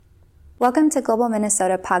Welcome to Global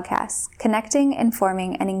Minnesota Podcasts, connecting,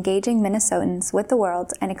 informing, and engaging Minnesotans with the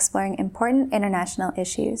world and exploring important international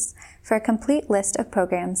issues. For a complete list of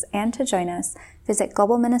programs and to join us, visit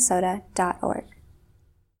globalminnesota.org.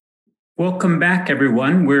 Welcome back,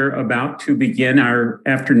 everyone. We're about to begin our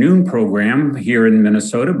afternoon program here in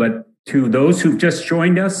Minnesota, but to those who've just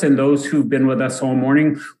joined us and those who've been with us all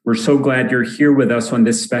morning, we're so glad you're here with us on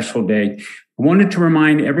this special day. I wanted to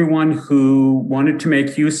remind everyone who wanted to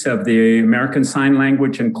make use of the American Sign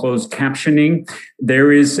Language and closed captioning,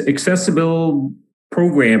 there is accessible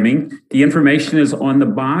programming. The information is on the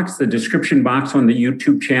box, the description box on the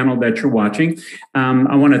YouTube channel that you're watching.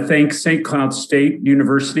 I want to thank St. Cloud State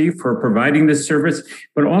University for providing this service,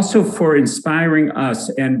 but also for inspiring us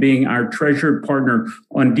and being our treasured partner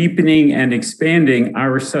on deepening and expanding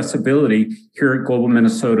our accessibility here at Global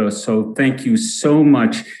Minnesota. So thank you so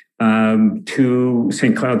much to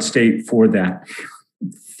St. Cloud State for that.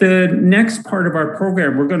 The next part of our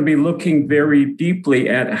program, we're going to be looking very deeply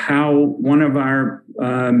at how one of our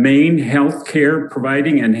main healthcare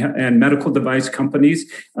providing and medical device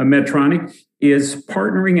companies, Medtronic, is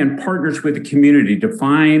partnering and partners with the community to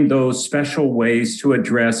find those special ways to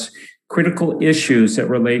address critical issues that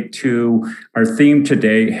relate to our theme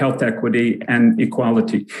today, health equity and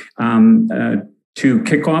equality. To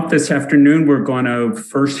kick off this afternoon, we're going to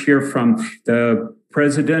first hear from the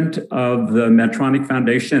president of the Medtronic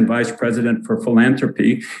Foundation and vice president for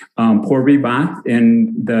philanthropy, Purvi Bhatt,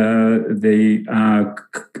 in the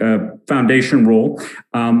foundation role.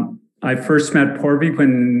 I first met Purvi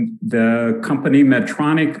when the company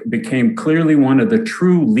Medtronic became clearly one of the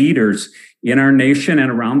true leaders in our nation and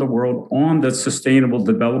around the world on the Sustainable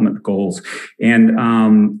Development Goals. And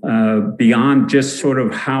beyond just sort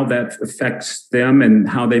of how that affects them and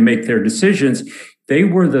how they make their decisions, they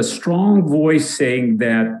were the strong voice saying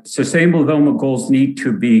that Sustainable Development Goals need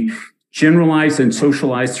to be generalized and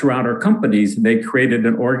socialized throughout our companies. They created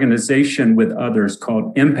an organization with others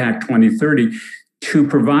called Impact 2030 to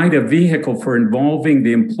provide a vehicle for involving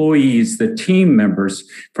the employees, the team members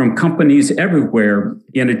from companies everywhere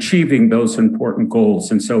in achieving those important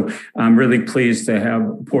goals. And so I'm really pleased to have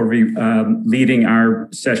Purvi leading our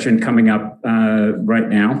session coming up right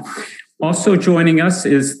now. Also joining us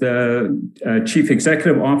is the Chief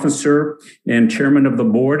Executive Officer and Chairman of the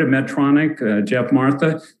Board of Medtronic, Geoff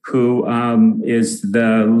Martha, who is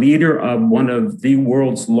the leader of one of the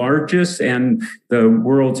world's largest and the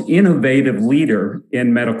world's innovative leader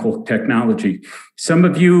in medical technology. Some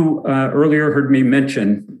of you earlier heard me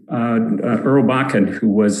mention Earl Bakken, who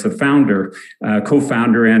was the founder,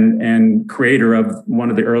 co-founder and creator of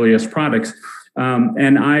one of the earliest products.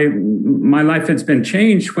 My life has been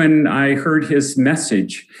changed when I heard his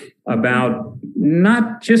message about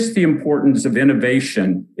not just the importance of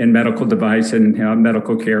innovation in medical device and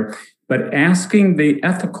medical care, but asking the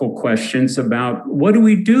ethical questions about what do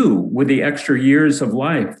we do with the extra years of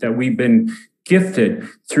life that we've been gifted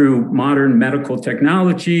through modern medical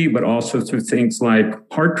technology, but also through things like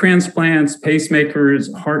heart transplants,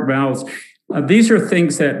 pacemakers, heart valves. These are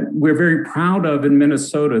things that we're very proud of in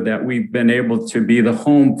Minnesota, that we've been able to be the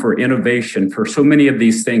home for innovation for so many of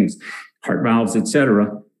these things, heart valves, et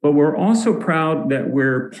cetera. But we're also proud that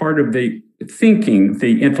we're part of the thinking,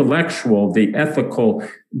 the intellectual, the ethical,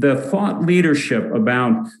 the thought leadership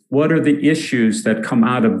about what are the issues that come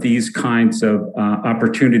out of these kinds of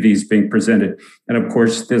opportunities being presented. And of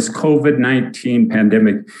course, this COVID-19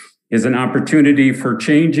 pandemic is an opportunity for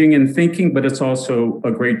changing and thinking, but it's also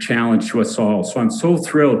a great challenge to us all. So I'm so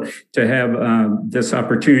thrilled to have this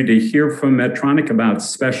opportunity to hear from Medtronic about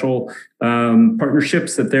special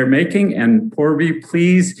partnerships that they're making. And Purvi,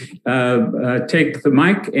 please take the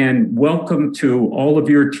mic and welcome to all of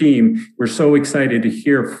your team. We're so excited to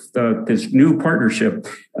hear this new partnership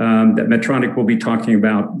that Medtronic will be talking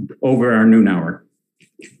about over our noon hour.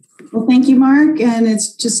 Well, thank you, Mark. And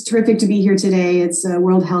it's just terrific to be here today. It's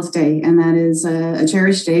World Health Day, and that is a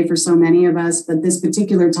cherished day for so many of us. But this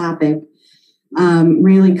particular topic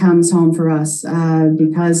really comes home for us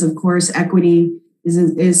because, of course, equity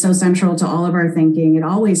is so central to all of our thinking. It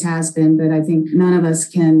always has been, but I think none of us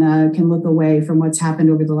can look away from what's happened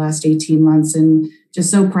over the last 18 months. And just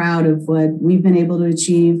so proud of what we've been able to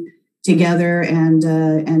achieve together, and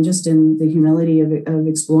just in the humility of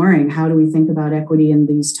exploring how do we think about equity in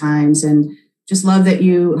these times. And just love that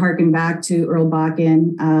you harken back to Earl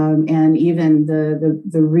Bakken and even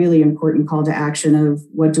the really important call to action of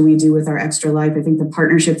what do we do with our extra life. I think the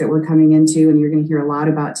partnership that we're coming into, and you're going to hear a lot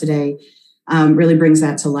about today, really brings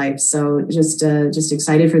that to life. So just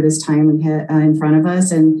excited for this time in front of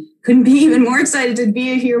us, and couldn't be even more excited to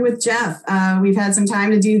be here with Geoff. We've had some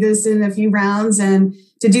time to do this in a few rounds, and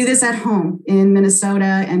do this at home in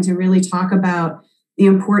Minnesota and to really talk about the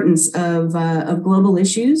importance of global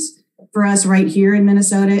issues for us right here in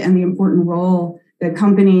Minnesota and the important role that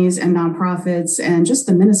companies and nonprofits and just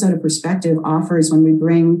the Minnesota perspective offers when we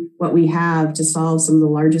bring what we have to solve some of the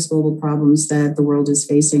largest global problems that the world is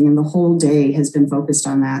facing. And the whole day has been focused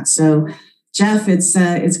on that. So, Jeff,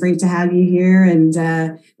 it's great to have you here, and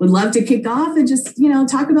would love to kick off and just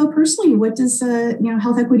talk about personally, what does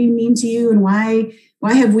health equity mean to you, and why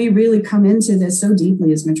have we really come into this so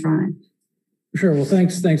deeply as Medtronic? Sure. Well,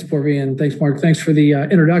 thanks, Purvi, and thanks, Mark. Thanks for the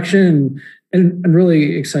introduction, and I'm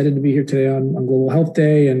really excited to be here today on Global Health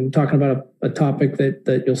Day and talking about a topic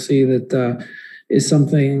that you'll see that is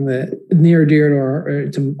something that near and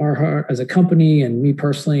dear to our heart as a company and me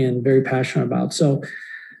personally, and very passionate about. So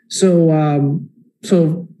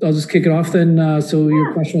I'll just kick it off then.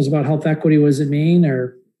 Your question was about health equity. What does it mean?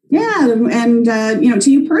 Yeah, and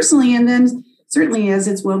to you personally, and then certainly as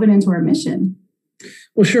it's woven into our mission.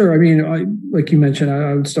 Well, sure. I mean, like you mentioned,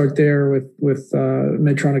 I would start there with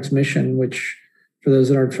Medtronic's mission, which, for those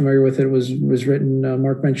that aren't familiar with it, was written.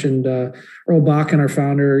 Mark mentioned Earl Bakken, our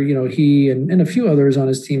founder. He and a few others on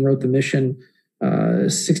his team wrote the mission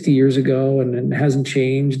 60 years ago, and it hasn't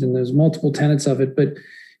changed. And there's multiple tenets of it, but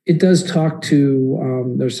it does talk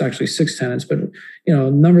to. There's actually 6 tenets, but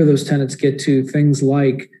a number of those tenets get to things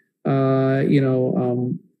like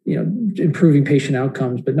improving patient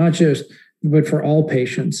outcomes, but for all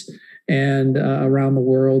patients and around the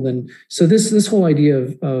world. And so this whole idea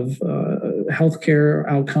of healthcare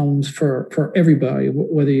outcomes for everybody,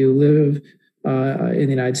 whether you live in the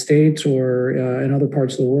United States or in other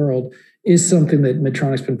parts of the world, is something that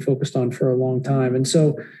Medtronic's been focused on for a long time. And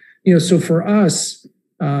so, so for us,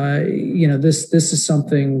 this is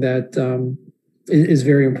something that is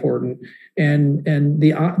very important. And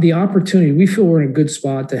the opportunity, we feel we're in a good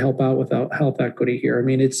spot to help out with health equity here. I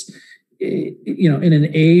mean, it's, in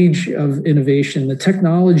an age of innovation, the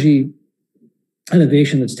technology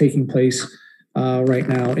innovation that's taking place right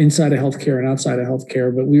now inside of healthcare and outside of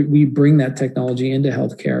healthcare, but we bring that technology into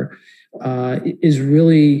healthcare, is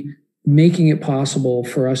really making it possible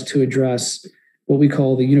for us to address what we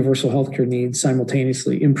call the universal healthcare needs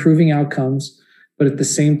simultaneously, improving outcomes, but at the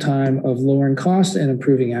same time of lowering cost and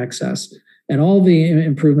improving access. And all the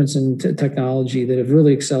improvements in technology that have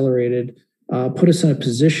really accelerated put us in a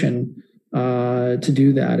position to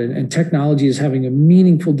do that. And technology is having a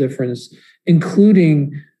meaningful difference,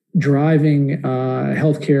 including driving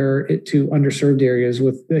healthcare to underserved areas.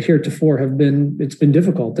 With heretofore it's been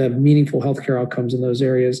difficult to have meaningful healthcare outcomes in those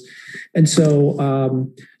areas. And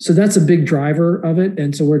so that's a big driver of it.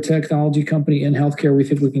 And so we're a technology company in healthcare. We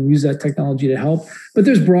think we can use that technology to help, but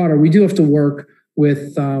there's broader. We do have to work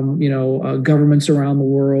with governments around the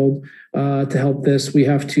world to help this. We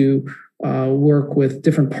have to work with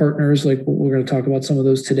different partners, like we're going to talk about some of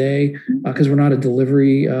those today, because we're not a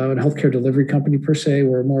healthcare delivery company per se.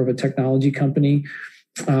 We're more of a technology company.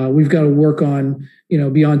 We've got to work on,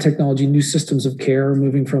 beyond technology, new systems of care,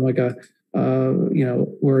 moving from like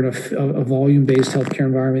we're in a volume-based healthcare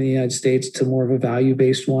environment in the United States to more of a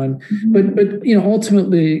value-based one. Mm-hmm. But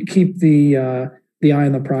ultimately keep the eye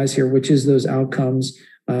on the prize here, which is those outcomes.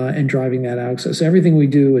 And driving that access. So everything we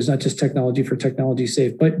do is not just technology for technology's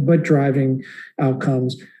sake, but driving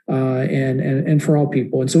outcomes and for all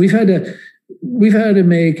people. And so we've had to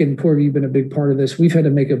make, and Purvi, you've been a big part of this, we've had to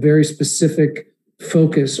make a very specific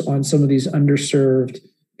focus on some of these underserved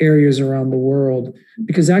areas around the world,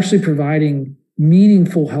 because actually providing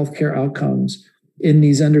meaningful healthcare outcomes in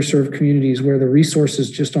these underserved communities where the resources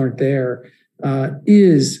just aren't there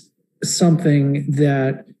is something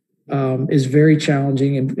that is very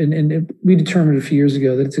challenging. And we determined a few years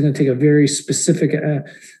ago that it's going to take a very specific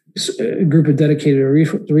group of dedicated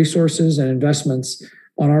resources and investments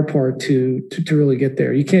on our part to really get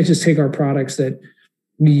there. You can't just take our products that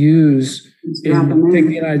we use take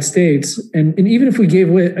the United States. And even if we gave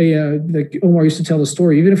away, like Omar used to tell the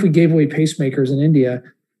story, even if we gave away pacemakers in India,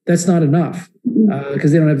 that's not enough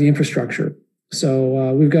because they don't have the infrastructure.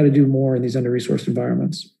 So we've got to do more in these under-resourced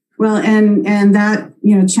environments. Well, and that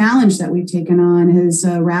challenge that we've taken on has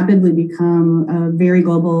rapidly become a very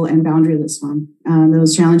global and boundaryless one.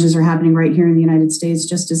 Those challenges are happening right here in the United States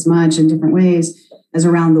just as much in different ways as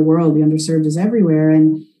around the world. The underserved is everywhere,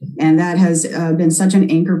 and that has been such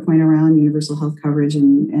an anchor point around universal health coverage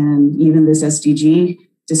and even this SDG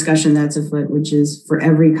discussion that's afoot, which is for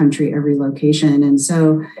every country, every location. And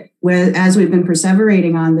so, as we've been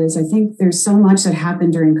perseverating on this, I think there's so much that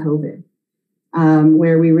happened during COVID.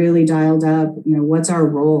 where we really dialed up, what's our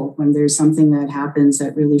role when there's something that happens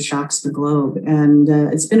that really shocks the globe. And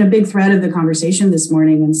it's been a big thread of the conversation this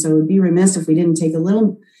morning. And so it'd be remiss if we didn't take a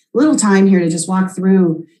little time here to just walk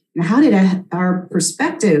through, how did our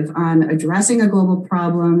perspective on addressing a global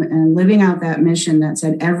problem and living out that mission that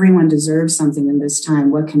said everyone deserves something in this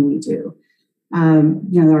time, what can we do?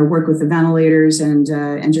 Our work with the ventilators and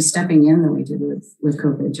just stepping in the way we did with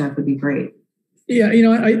COVID, Jeff, would be great. Yeah,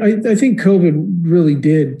 I think COVID really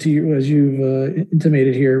did, to you, as you've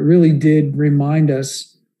intimated here, really did remind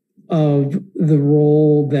us of the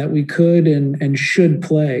role that we could and should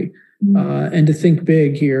play, and to think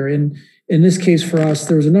big here. And in this case, for us,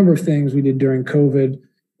 there was a number of things we did during COVID.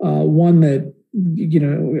 One that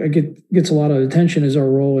gets a lot of attention is our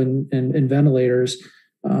role in ventilators.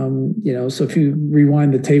 So if you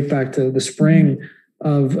rewind the tape back to the spring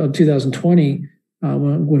of 2020.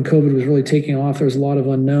 When COVID was really taking off, there was a lot of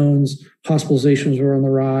unknowns. Hospitalizations were on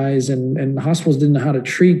the rise, and hospitals didn't know how to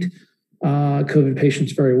treat COVID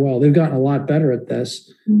patients very well. They've gotten a lot better at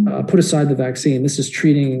this. Put aside the vaccine, this is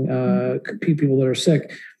treating people that are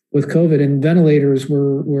sick with COVID. And ventilators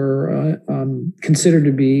were considered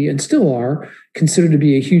to be, and still are, considered to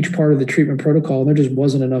be a huge part of the treatment protocol. And there just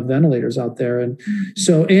wasn't enough ventilators out there, and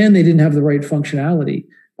they didn't have the right functionality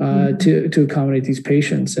to accommodate these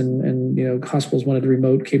patients, and hospitals wanted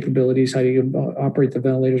remote capabilities. How do you operate the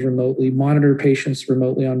ventilators remotely, monitor patients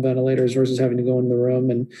remotely on ventilators versus having to go in the room,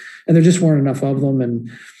 and there just weren't enough of them.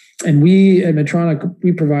 And we at Medtronic,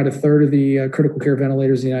 we provide a third of the critical care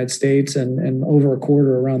ventilators in the United States and over a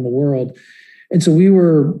quarter around the world. And so we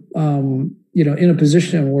were in a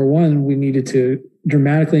position where, one, we needed to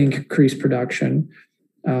dramatically increase production.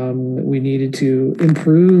 We needed to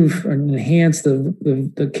improve and enhance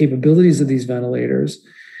the capabilities of these ventilators.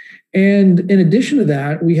 And in addition to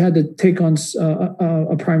that, we had to take on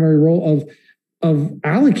a primary role of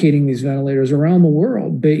allocating these ventilators around the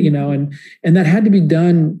world, and that had to be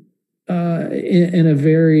done in a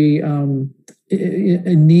very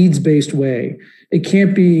needs-based way. It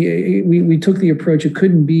can't be, we took the approach, it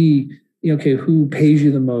couldn't be, who pays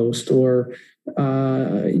you the most, or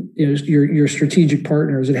your strategic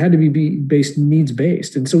partners. It had to be based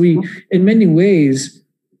needs-based. And so we, in many ways,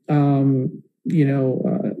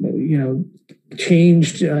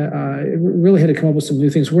 changed, really had to come up with some new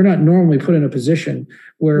things. We're not normally put in a position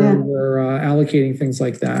where we're allocating things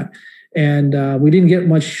like that. And we didn't get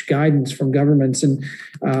much guidance from governments. And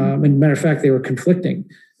matter of fact, they were conflicting.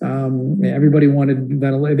 Everybody wanted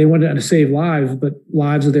ventilate. They wanted to save lives, but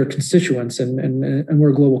lives of their constituents, and we're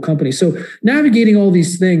a global company. So navigating all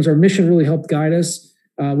these things, our mission really helped guide us.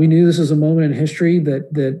 We knew this was a moment in history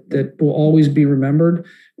that will always be remembered,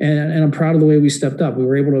 and I'm proud of the way we stepped up. We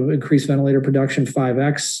were able to increase ventilator production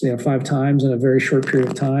 5x, 5 times in a very short period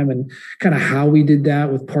of time, and kind of how we did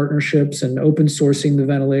that with partnerships and open sourcing the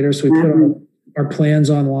ventilators. So we put our plans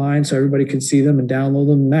online so everybody could see them and download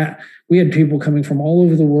them. And we had people coming from all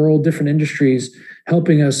over the world, different industries,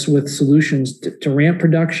 helping us with solutions to ramp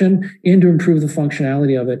production and to improve the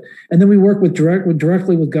functionality of it. And then we work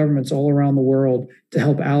directly with governments all around the world to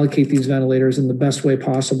help allocate these ventilators in the best way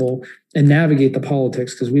possible and navigate the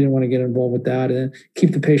politics, because we didn't want to get involved with that, and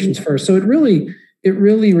keep the patients first. So it really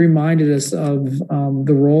reminded us of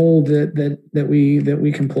the role that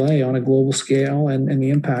we can play on a global scale, and the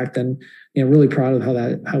impact, and really proud of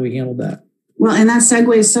how we handled that. Well, and that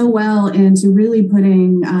segues so well into really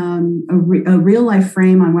putting a real life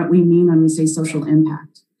frame on what we mean when we say social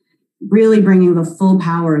impact. Really bringing the full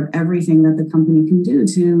power of everything that the company can do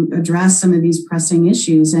to address some of these pressing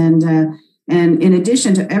issues. And in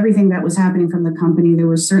addition to everything that was happening from the company, there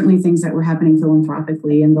were certainly things that were happening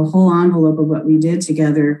philanthropically, and the whole envelope of what we did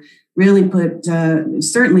together really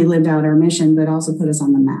certainly lived out our mission, but also put us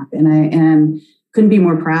on the map. And couldn't be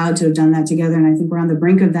more proud to have done that together. And I think we're on the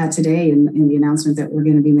brink of that today in the announcement that we're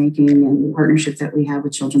going to be making and the partnership that we have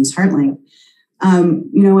with Children's Heartland.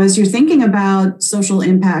 As you're thinking about social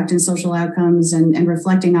impact and social outcomes and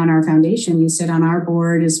reflecting on our foundation, you sit on our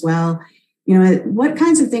board as well. What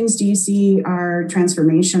kinds of things do you see are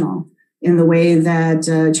transformational in the way that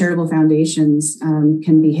charitable foundations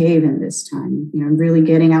can behave in this time? Really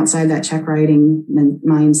getting outside that check writing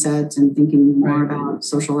mindset and thinking more about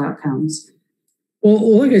social outcomes.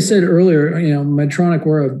 Well, like I said earlier, Medtronic,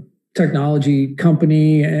 we're a technology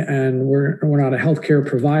company, and we're not a healthcare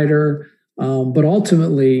provider, but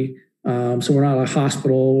ultimately, so we're not a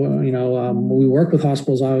hospital. We work with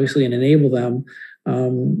hospitals obviously and enable them,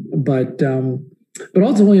 but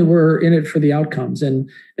ultimately we're in it for the outcomes, and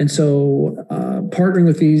so partnering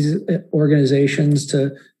with these organizations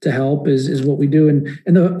to help is what we do,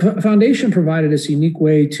 and the foundation provided us a unique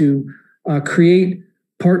way to create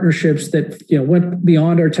partnerships that went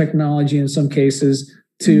beyond our technology in some cases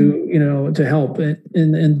to help.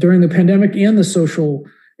 And during the pandemic and the social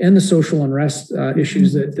unrest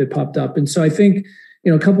issues that popped up. And so I think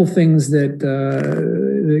a couple of things that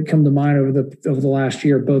come to mind over the last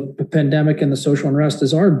year, both the pandemic and the social unrest,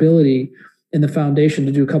 is our ability in the foundation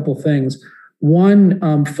to do a couple of things.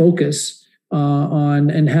 One, focus on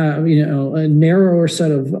and have a narrower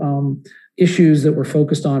set of issues that we're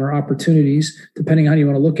focused on, or opportunities, depending on how you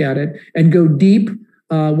want to look at it, and go deep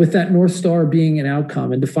with that North Star being an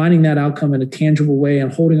outcome and defining that outcome in a tangible way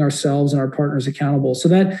and holding ourselves and our partners accountable. So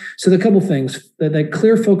the couple things, that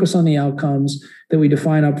clear focus on the outcomes that we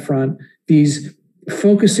define up front, these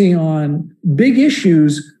focusing on big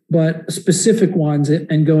issues, but specific ones,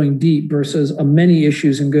 and going deep versus many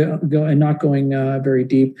issues and not going very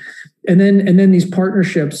deep. And then these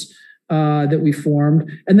partnerships that we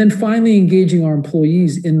formed, and then finally engaging our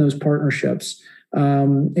employees in those partnerships.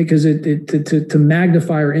 Because to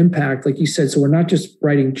magnify our impact, like you said, so we're not just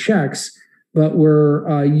writing checks, but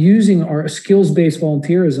we're using our skills-based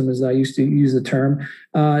volunteerism, as I used to use the term,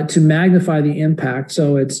 to magnify the impact.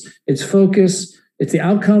 So it's focus, it's the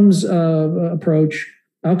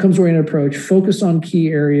outcomes-oriented approach, focus on key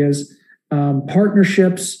areas,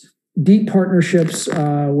 partnerships, deep partnerships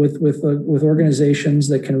with organizations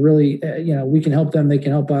that can really, we can help them, they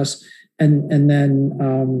can help us, and then.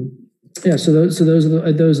 So those are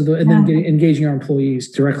the, and then engaging our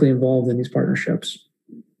employees directly involved in these partnerships.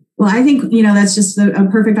 Well, I think, that's just a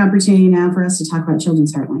perfect opportunity now for us to talk about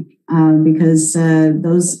Children's HeartLink, because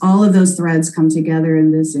all of those threads come together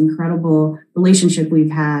in this incredible relationship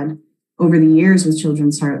we've had over the years with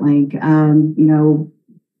Children's HeartLink.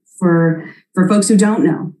 For folks who don't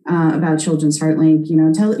know about Children's HeartLink,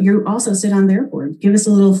 you also sit on their board. Give us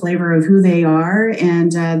a little flavor of who they are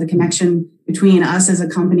and the connection between us as a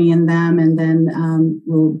company and them, and then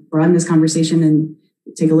we'll broaden this conversation and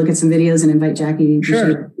take a look at some videos and invite Jackie to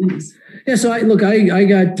share. Yeah, so I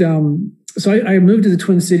moved to the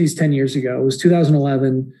Twin Cities 10 years ago. It was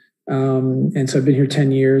 2011, and so I've been here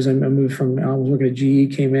 10 years. I moved I was working at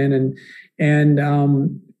GE, came in and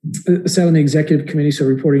sat on the executive committee, so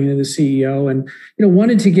reporting into the CEO, and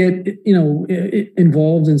wanted to get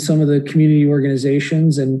involved in some of the community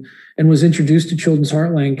organizations, and was introduced to Children's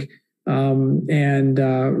HeartLink. And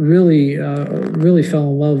really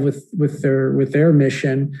fell in love with their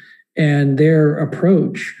mission and their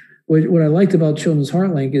approach. What I liked about Children's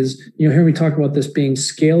HeartLink is, hear me talk about this being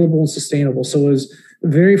scalable and sustainable. So it was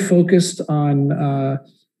very focused on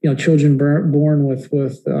children born with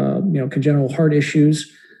congenital heart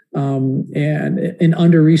issues, and in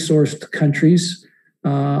under-resourced countries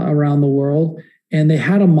around the world. And they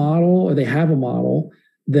have a model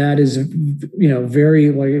that is,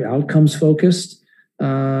 very outcomes focused.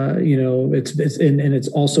 It's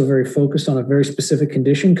also very focused on a very specific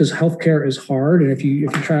condition, because healthcare is hard, and if you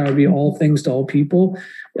try to be all things to all people,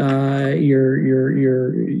 your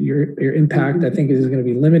impact, I think, is going to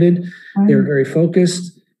be limited. They're very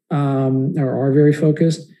focused, or are very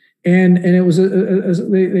focused, and it was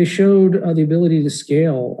they showed the ability to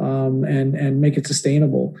scale and make it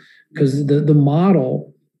sustainable, because the model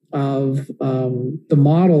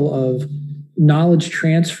of knowledge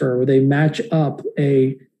transfer, where they match up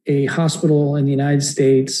a hospital in the United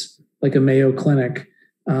States, like a Mayo Clinic,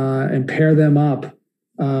 and pair them up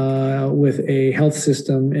with a health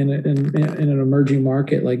system in an emerging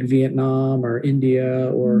market like Vietnam or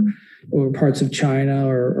India or parts of China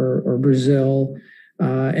or Brazil,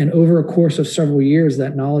 and over a course of several years,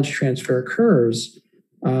 that knowledge transfer occurs.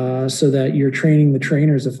 So that you're training the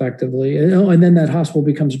trainers effectively, and then that hospital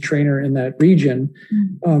becomes a trainer in that region.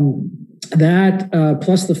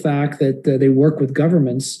 Plus the fact that they work with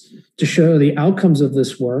governments to show the outcomes of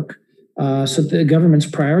this work, so the governments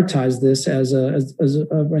prioritize this as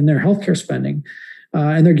in their healthcare spending,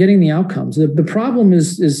 and they're getting the outcomes. The problem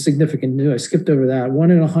is significant too. I skipped over that.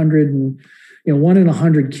 1 in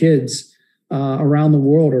 100 kids around the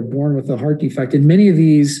world are born with a heart defect, and many of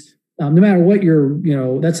these. No matter what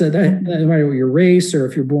no matter what your race, or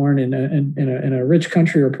if you're born in a rich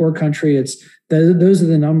country or a poor country, those are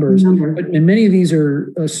the numbers. But many of these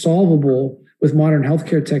are solvable with modern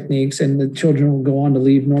healthcare techniques, and the children will go on to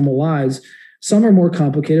lead normal lives. Some are more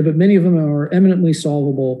complicated, but many of them are eminently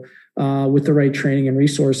solvable with the right training and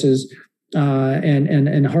resources.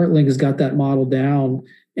 And HeartLink has got that model down,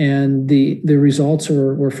 and the results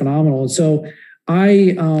were phenomenal. And so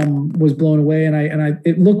I was blown away, and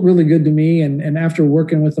it looked really good to me. And after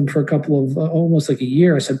working with them for a couple of almost like a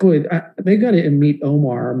year, I said, "Boy, they got to meet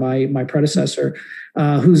Omar, my predecessor,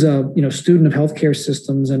 who's a student of healthcare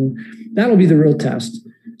systems, and that'll be the real test."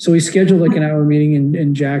 So we scheduled like an hour meeting,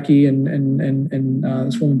 and Jackie and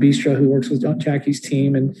this woman Bistra, who works with Jackie's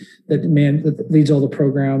team and that leads all the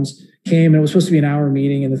programs, came, and it was supposed to be an hour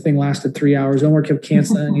meeting, and the thing lasted 3 hours. Omar kept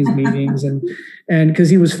canceling these meetings, and because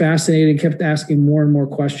he was fascinated and kept asking more and more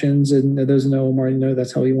questions. And those who know Omar,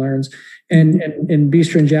 that's how he learns. And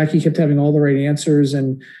Bistra and Jackie kept having all the right answers,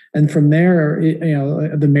 and from there,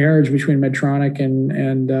 the marriage between Medtronic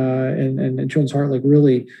and Children's Heart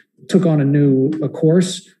really took on a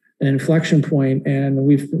course, an inflection point, and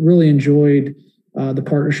we've really enjoyed the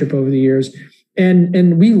partnership over the years.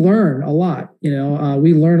 And we learn a lot,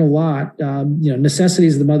 necessity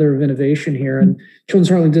is the mother of innovation here. And Children's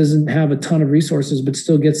Heart doesn't have a ton of resources, but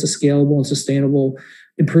still gets a scalable and sustainable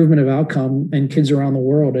improvement of outcome in kids around the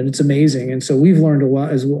world. And it's amazing. And so we've learned a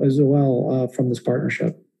lot as well from this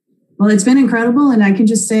partnership. Well, it's been incredible. And I can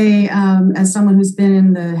just say, as someone who's been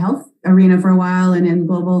in the health arena for a while and in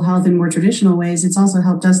global health in more traditional ways, it's also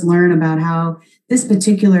helped us learn about how this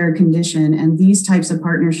particular condition and these types of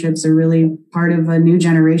partnerships are really part of a new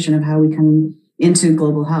generation of how we come into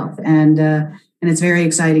global health. And it's very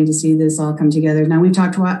exciting to see this all come together. Now, we've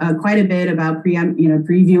talked quite a bit about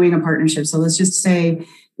previewing a partnership. So let's just say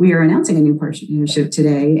we are announcing a new partnership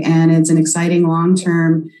today, and it's an exciting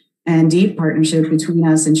long-term and deep partnership between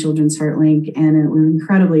us and Children's Heart Link, and we're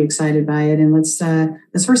incredibly excited by it. And let's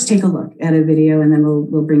first take a look at a video, and then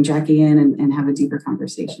we'll bring Jackie in and have a deeper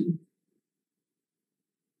conversation.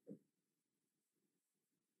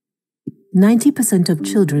 90% of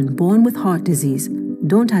children born with heart disease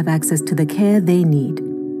don't have access to the care they need.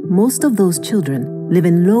 Most of those children live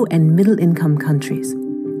in low and middle income countries.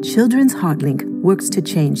 Children's Heart Link works to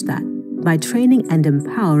change that by training and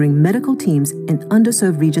empowering medical teams in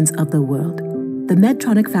underserved regions of the world. The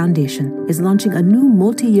Medtronic Foundation is launching a new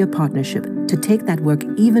multi-year partnership to take that work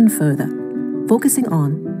even further, focusing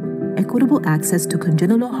on equitable access to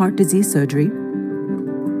congenital heart disease surgery,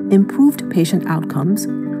 improved patient outcomes,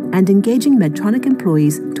 and engaging Medtronic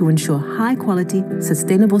employees to ensure high-quality,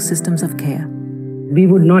 sustainable systems of care. We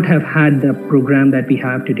would not have had the program that we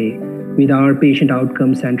have today with our patient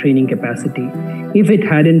outcomes and training capacity if it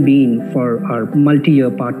hadn't been for our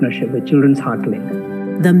multi-year partnership with Children's Heart Link.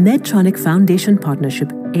 The Medtronic Foundation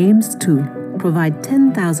partnership aims to provide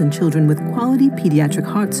 10,000 children with quality pediatric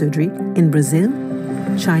heart surgery in Brazil,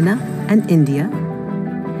 China, and India,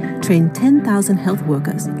 train 10,000 health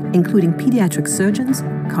workers, including pediatric surgeons,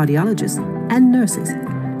 cardiologists, and nurses,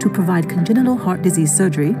 to provide congenital heart disease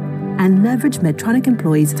surgery, and leverage Medtronic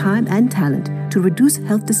employees' time and talent to reduce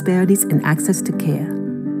health disparities in access to care.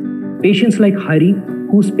 Patients like Hari,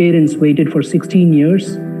 whose parents waited for 16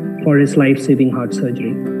 years for his life-saving heart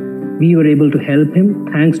surgery. We were able to help him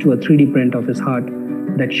thanks to a 3D print of his heart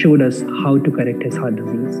that showed us how to correct his heart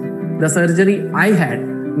disease. The surgery I had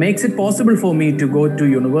makes it possible for me to go to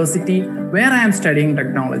university where I am studying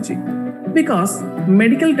technology, because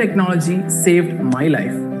medical technology saved my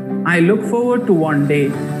life. I look forward to one day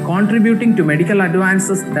contributing to medical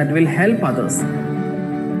advances that will help others.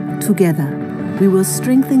 Together, we will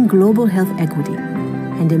strengthen global health equity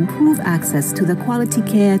and improve access to the quality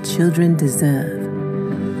care children deserve.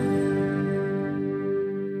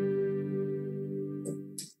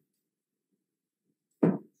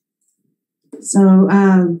 So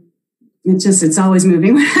it's always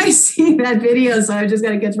moving when I see that video. So I just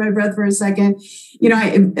got to catch my breath for a second.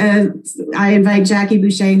 I invite Jackie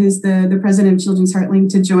Boucher, who's the president of Children's Heart Link,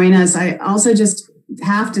 to join us. I also just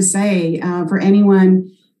have to say, for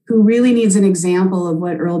anyone who really needs an example of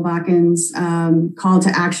what Earl Bakken's call to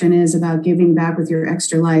action is about giving back with your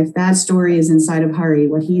extra life, that story is inside of Hari,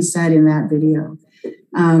 what he said in that video.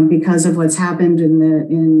 Because of what's happened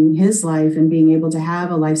in his life and being able to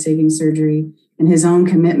have a life-saving surgery and his own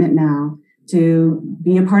commitment now to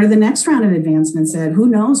be a part of the next round of advancements, that who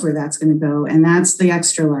knows where that's going to go. And that's the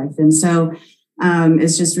extra life. And so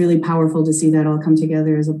it's just really powerful to see that all come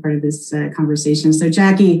together as a part of this conversation. So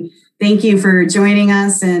Jackie, thank you for joining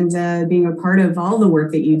us and being a part of all the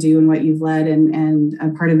work that you do and what you've led, and a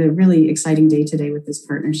part of a really exciting day today with this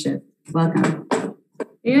partnership. Welcome.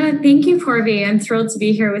 Yeah, thank you, Purvi. I'm thrilled to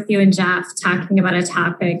be here with you and Jeff talking about a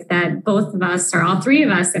topic that both of us, or all three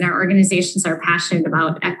of us in our organizations, are passionate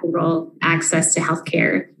about: equitable access to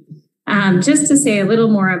healthcare. Just to say a little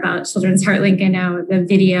more about Children's Heart Link, I know the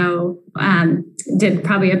video did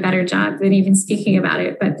probably a better job than even speaking about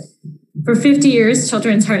it, but for 50 years,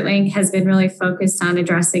 Children's Heart Link has been really focused on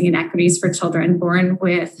addressing inequities for children born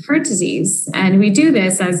with heart disease. And we do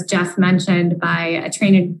this, as Jeff mentioned, by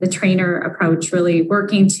the trainer approach, really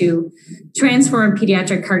working to transform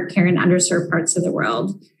pediatric heart care in underserved parts of the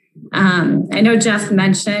world. I know Jeff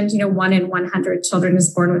mentioned, 1 in 100 children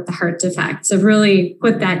is born with a heart defect. So really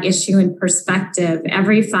put that issue in perspective.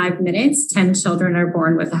 Every 5 minutes, 10 children are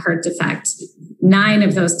born with a heart defect. 9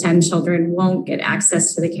 of those 10 children won't get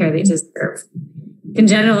access to the care they deserve.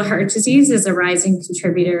 Congenital heart disease is a rising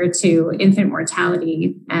contributor to infant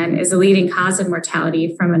mortality and is a leading cause of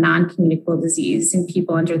mortality from a non-communicable disease in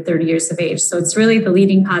people under 30 years of age. So it's really the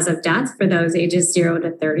leading cause of death for those ages 0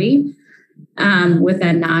 to 30 with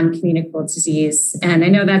a non-communicable disease. And I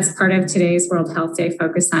know that's part of today's World Health Day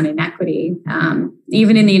focus on inequity.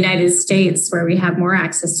 Even in the United States, where we have more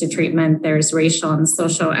access to treatment, there's racial and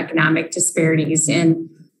socioeconomic disparities in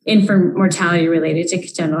infant mortality related to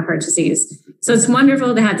congenital heart disease. So it's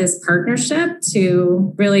wonderful to have this partnership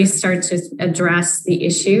to really start to address the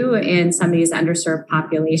issue in some of these underserved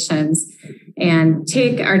populations and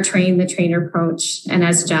take our train the trainer approach. And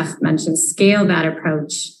as Jeff mentioned, scale that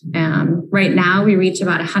approach. Right now, we reach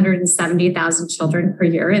about 170,000 children per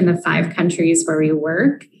year in the 5 countries where we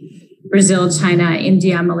work: Brazil, China,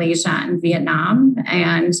 India, Malaysia, and Vietnam.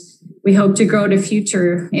 And we hope to grow in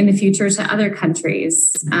the future to other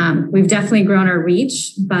countries. We've definitely grown our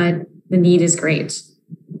reach, but the need is great.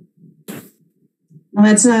 Well,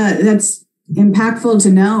 that's impactful to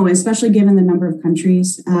know, especially given the number of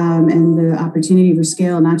countries and the opportunity for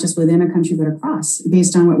scale, not just within a country, but across,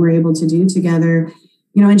 based on what we're able to do together.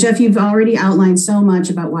 And Jeff, you've already outlined so much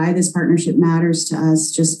about why this partnership matters to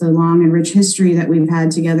us, just the long and rich history that we've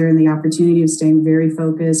had together and the opportunity of staying very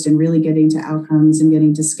focused and really getting to outcomes and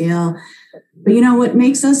getting to scale. But what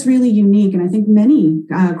makes us really unique, and I think many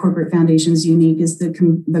corporate foundations unique, is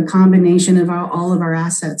the combination of all of our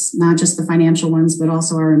assets, not just the financial ones, but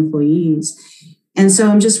also our employees. And so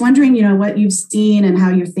I'm just wondering, what you've seen and how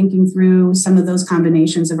you're thinking through some of those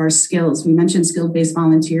combinations of our skills. We mentioned skill-based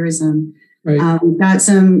volunteerism. Right. We've got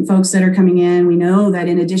some folks that are coming in. We know that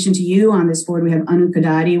in addition to you on this board, we have Anu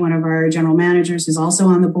Kadadi, one of our general managers, who's also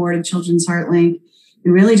on the board of Children's Heartlink,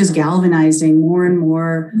 and really just galvanizing more and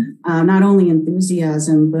more, not only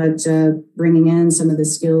enthusiasm, but bringing in some of the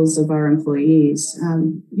skills of our employees.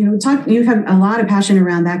 You have a lot of passion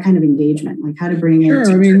around that kind of engagement, like how to bring in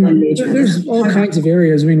engagement. There's all kinds of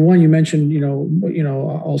areas. One you mentioned,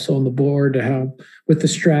 also on the board to have with the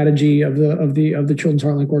strategy of the Children's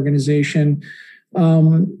Heartlink organization,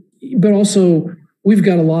 but also we've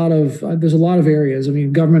got there's a lot of areas.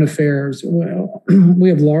 Government affairs. We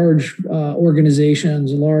have large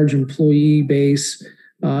organizations, large employee base,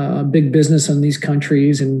 big business in these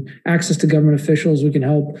countries, and access to government officials. We can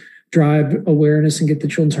help drive awareness and get the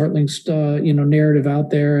Children's Heartlink's narrative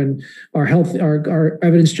out there, and our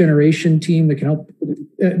evidence generation team that can help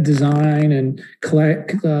design and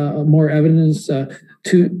collect more evidence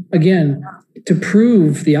to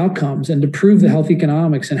prove the outcomes and to prove the health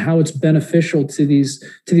economics and how it's beneficial to these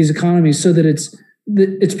economies, so that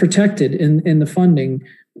it's protected in the funding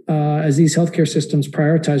as these healthcare systems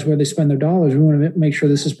prioritize where they spend their dollars. We want to make sure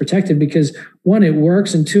this is protected because 1, it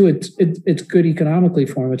works, and 2, it's good economically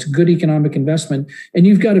for them. It's a good economic investment, and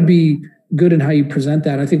you've got to be good in how you present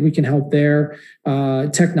that. I think we can help there.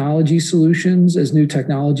 Technology solutions, as new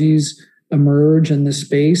technologies emerge in this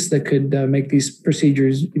space that could make these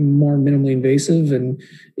procedures more minimally invasive and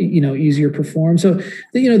easier performed. So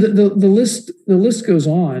the list goes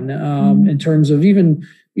on in terms of even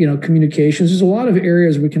communications. There's a lot of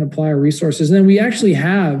areas we can apply our resources, and then we actually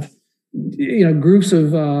have groups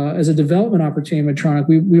of as a development opportunity in Medtronic.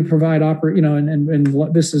 We provide and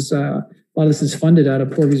this is a lot of this is funded out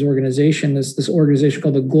of Porvy's organization. This organization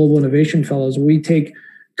called the Global Innovation Fellows. We take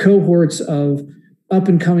cohorts of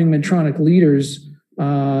up-and-coming Medtronic leaders,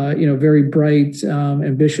 very bright,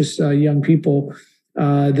 ambitious young people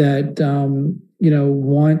that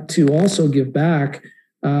want to also give back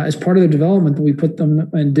as part of their development. We put them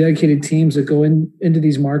in dedicated teams that go into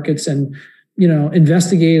these markets and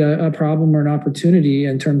investigate a problem or an opportunity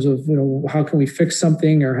in terms of how can we fix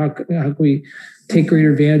something, or how can we take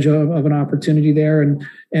greater advantage of an opportunity there, and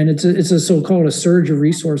it's a so-called a surge of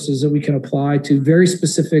resources that we can apply to very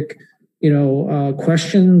specific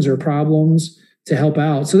questions or problems to help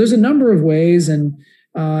out. So there's a number of ways, and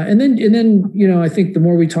then I think the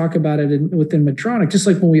more we talk about it within Medtronic, just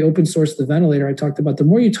like when we open sourced the ventilator, I talked about, the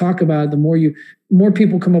more you talk about it, the more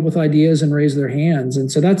people come up with ideas and raise their hands,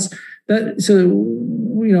 and so that's kind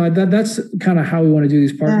of how we want to do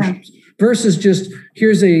these partnerships versus just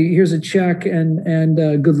here's a check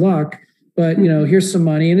and good luck. But here's some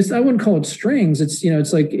money, and I wouldn't call it strings. It's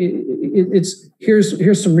it's like it's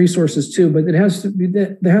here's some resources too, but there has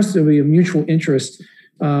to be a mutual interest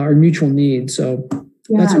or mutual need. So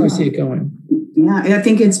that's how I see it going. Yeah, I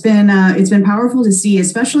think it's been powerful to see,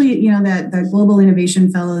 especially that Global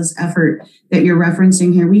Innovation Fellows effort that you're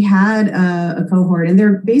referencing here. We had a cohort, and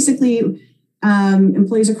they're basically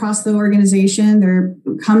employees across the organization.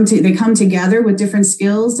 They come together with different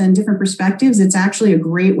skills and different perspectives. It's actually a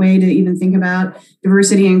great way to even think about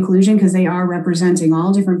diversity and inclusion, because they are representing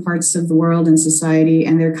all different parts of the world and society,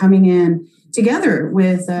 and they're coming in together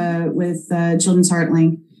with Children's Heart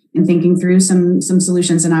Link and thinking through some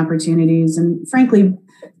solutions and opportunities, and frankly,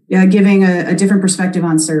 giving a different perspective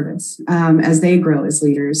on service as they grow as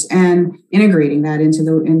leaders, and integrating that into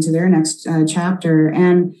their next chapter.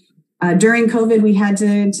 And during COVID, we had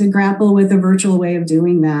to grapple with a virtual way of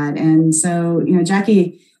doing that. And so,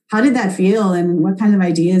 Jackie, how did that feel, and what kind of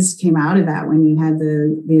ideas came out of that when you had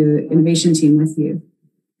the innovation team with you?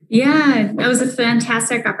 Yeah, that was a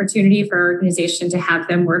fantastic opportunity for our organization to have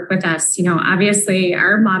them work with us. Obviously,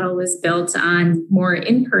 our model was built on more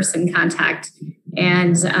in-person contact,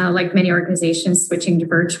 and like many organizations, switching to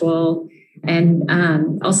virtual, and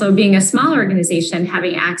also being a small organization,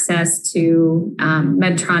 having access to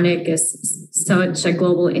Medtronic is such a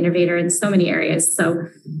global innovator in so many areas. So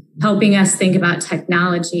helping us think about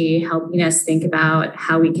technology, helping us think about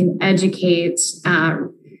how we can educate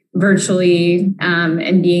virtually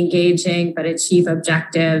and be engaging, but achieve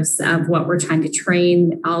objectives of what we're trying to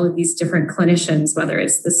train all of these different clinicians, whether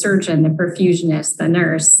it's the surgeon, the perfusionist, the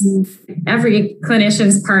nurse. Every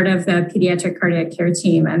clinician's part of the pediatric cardiac care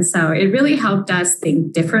team. And so it really helped us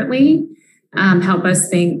think differently, help us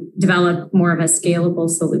develop more of a scalable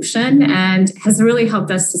solution, and has really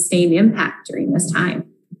helped us sustain impact during this time.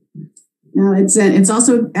 No, it's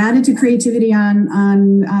also added to creativity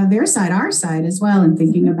on their side, our side as well, and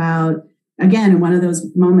thinking about, again, one of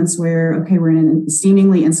those moments where, okay, we're in a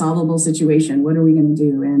seemingly insolvable situation. What are we going to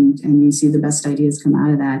do? And you see the best ideas come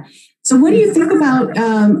out of that. So what do you think about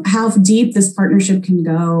how deep this partnership can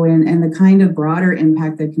go, and the kind of broader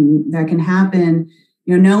impact that can happen,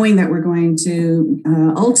 knowing that we're going to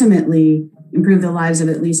ultimately improve the lives of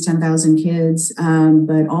at least 10,000 kids,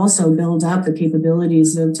 but also build up the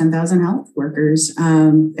capabilities of 10,000 health workers.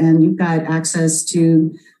 And you've got access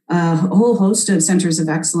to a whole host of centers of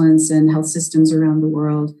excellence and health systems around the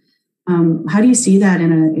world. How do you see that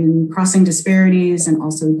in crossing disparities and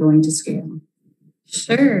also going to scale?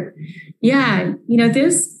 Sure. Yeah.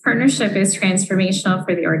 This partnership is transformational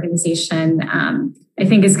for the organization. I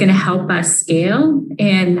think it's going to help us scale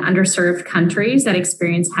in underserved countries that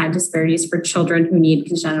experience high disparities for children who need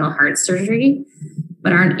congenital heart surgery,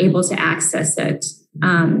 but aren't able to access it.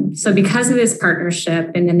 So because of this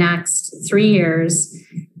partnership, in the next 3 years,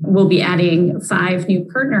 we'll be adding 5 new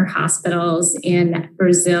partner hospitals in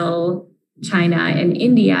Brazil, China, and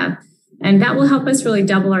India. And that will help us really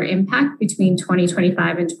double our impact between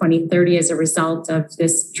 2025 and 2030 as a result of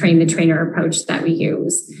this train the trainer approach that we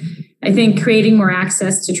use. I think creating more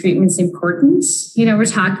access to treatment is important. We're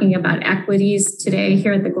talking about equities today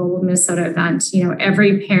here at the Global Minnesota event.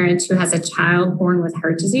 Every parent who has a child born with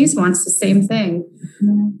heart disease wants the same thing.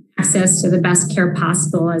 Access to the best care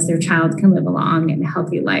possible as their child can live a long and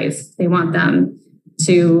healthy life. They want them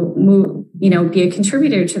to move, be a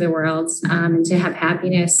contributor to the world, and to have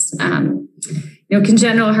happiness.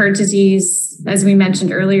 Congenital heart disease, as we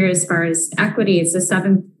mentioned earlier, as far as equity, is the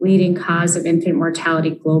 7th leading cause of infant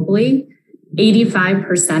mortality globally.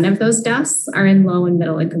 85% of those deaths are in low and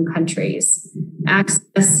middle income countries.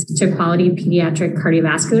 Access to quality pediatric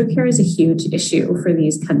cardiovascular care is a huge issue for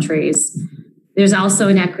these countries. There's also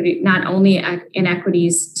inequity, not only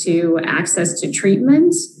inequities to access to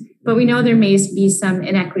treatment, but we know there may be some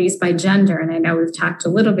inequities by gender. And I know we've talked a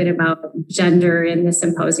little bit about gender in the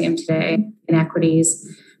symposium today, inequities.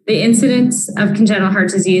 The incidence of congenital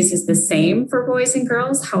heart disease is the same for boys and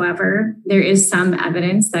girls. However, there is some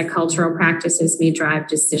evidence that cultural practices may drive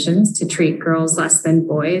decisions to treat girls less than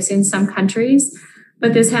boys in some countries,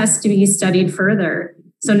 but this has to be studied further.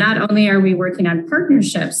 So not only are we working on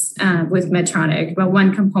partnerships with Medtronic, but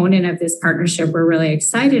one component of this partnership we're really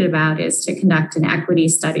excited about is to conduct an equity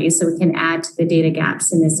study so we can add to the data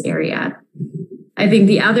gaps in this area. I think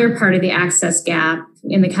the other part of the access gap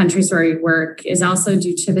in the countries where we work is also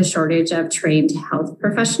due to the shortage of trained health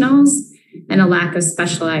professionals and a lack of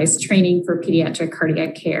specialized training for pediatric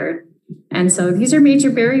cardiac care. And so these are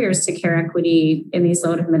major barriers to care equity in these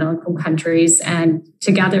low to middle income countries. And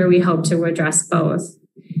together we hope to address both.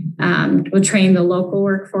 We'll train the local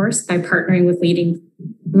workforce by partnering with leading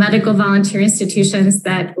medical volunteer institutions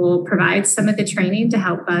that will provide some of the training to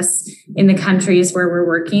help us in the countries where we're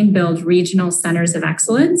working build regional centers of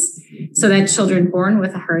excellence so that children born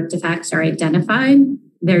with a heart defect are identified,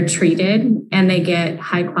 they're treated, and they get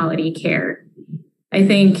high quality care. I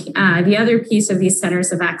think the other piece of these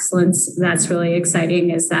centers of excellence that's really exciting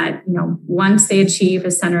is that, once they achieve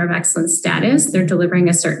a center of excellence status, they're delivering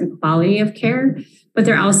a certain quality of care, but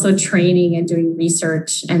they're also training and doing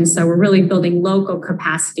research. And so we're really building local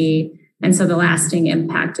capacity. And so the lasting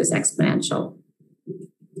impact is exponential.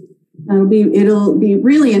 It'll be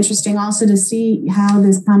really interesting also to see how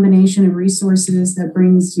this combination of resources that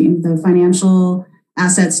brings the financial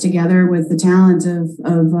assets together with the talent of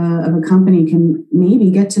a company can maybe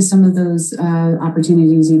get to some of those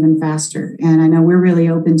opportunities even faster. And I know we're really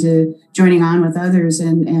open to joining on with others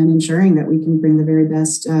and ensuring that we can bring the very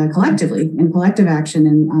best collectively in collective action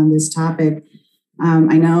on this topic.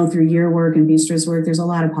 I know through your work and Bistra's work, there's a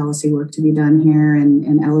lot of policy work to be done here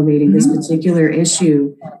and elevating this particular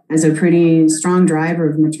issue as a pretty strong driver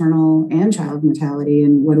of maternal and child mortality.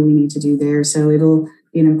 And what do we need to do there? So it'll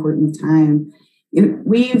be an important time.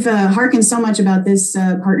 We've hearkened so much about this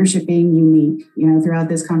partnership being unique, throughout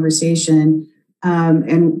this conversation.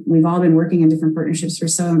 And we've all been working in different partnerships for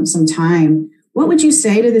some time. What would you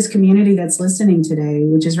say to this community that's listening today,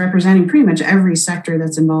 which is representing pretty much every sector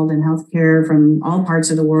that's involved in healthcare from all parts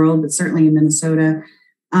of the world, but certainly in Minnesota?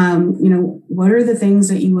 What are the things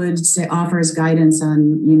that you would say offer as guidance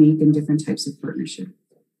on unique and different types of partnership?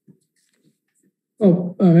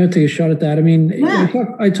 Oh, I'm going to take a shot at that. I mean,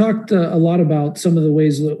 I talked a lot about some of the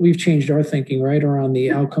ways that we've changed our thinking, right, around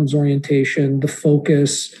the outcomes orientation, the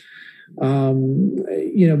focus, but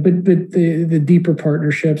the deeper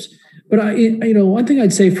partnerships. But one thing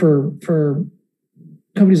I'd say for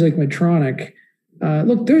companies like Medtronic,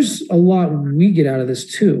 look, there's a lot we get out of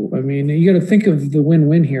this too. I mean, you got to think of the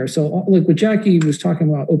win-win here. So, like what Jackie was talking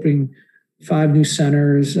about, opening 5 new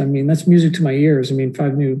centers. I mean, that's music to my ears. I mean,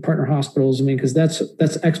 5 new partner hospitals. I mean, because that's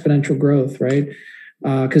exponential growth, right?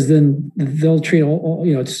 Because then they'll treat all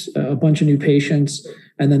it's a bunch of new patients,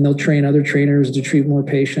 and then they'll train other trainers to treat more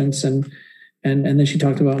patients, and then she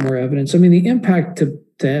talked about more evidence. I mean, the impact to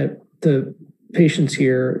the patients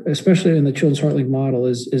here, especially in the Children's HeartLink model,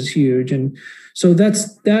 is huge, and so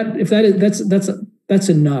that's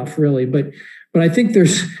enough, really. But I think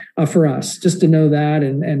there's for us just to know that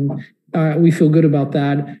and. We feel good about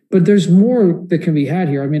that, but there's more that can be had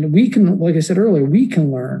here. I mean, we can, like I said earlier, we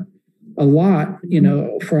can learn a lot,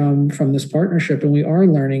 from this partnership, and we are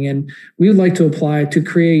learning, and we would like to apply to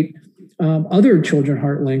create other children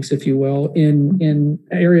heart links, if you will, in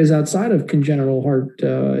areas outside of congenital heart,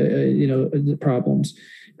 problems.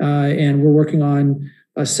 And we're working on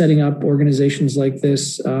setting up organizations like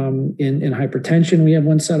this in hypertension. We have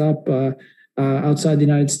one set up outside the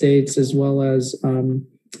United States, as well as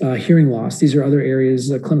hearing loss. These are other areas,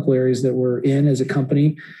 clinical areas that we're in as a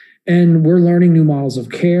company, and we're learning new models of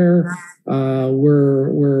care.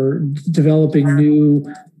 We're developing new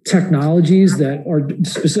technologies that are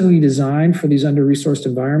specifically designed for these under-resourced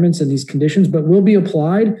environments and these conditions, but will be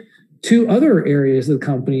applied to other areas of the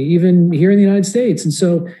company, even here in the United States. And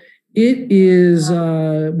so it is,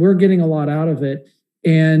 we're getting a lot out of it,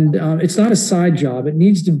 and it's not a side job. It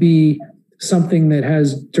needs to be something that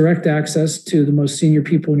has direct access to the most senior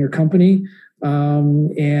people in your company.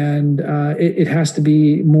 It has to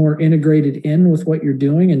be more integrated in with what you're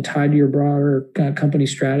doing and tied to your broader company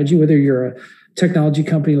strategy, whether you're a technology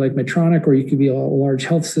company like Medtronic, or you could be a large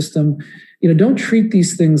health system. Don't treat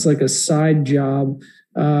these things like a side job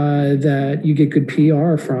that you get good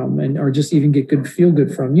PR from or just even get good feel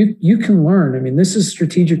good from. You can learn. I mean, this is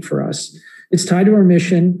strategic for us. It's tied to our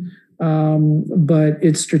mission. But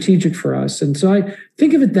it's strategic for us. And so I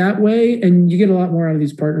think of it that way, and you get a lot more out of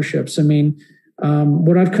these partnerships. I mean,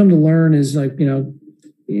 what I've come to learn is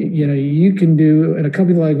you can do in a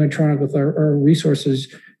company like Medtronic with our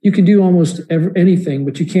resources, you can do almost anything,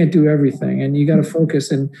 but you can't do everything, and you got to focus.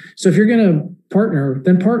 And so if you're going to partner,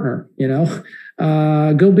 then partner,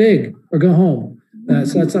 go big or go home.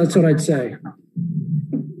 So that's what I'd say.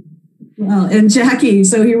 Well, and Jackie,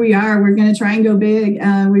 so here we are. We're going to try and go big.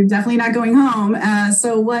 We're definitely not going home.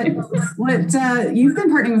 So what you've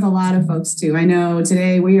been partnering with a lot of folks too. I know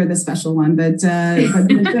today we are the special one, but there's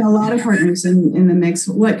been a lot of partners in the mix.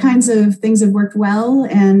 What kinds of things have worked well,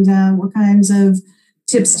 and what kinds of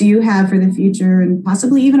tips do you have for the future, and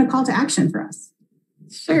possibly even a call to action for us?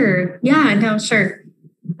 Sure. Yeah, no, sure.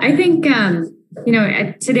 I think,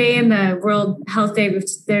 today in the World Health Day,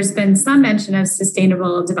 there's been some mention of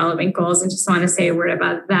sustainable development goals, and just want to say a word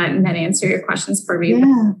about that and then answer your questions for me.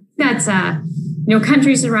 Yeah. That's,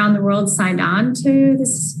 countries around the world signed on to the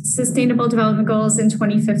Sustainable Development Goals in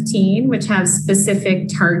 2015, which have specific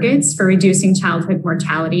targets for reducing childhood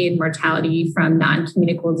mortality and mortality from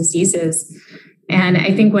non-communicable diseases. And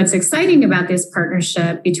I think what's exciting about this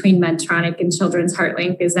partnership between Medtronic and Children's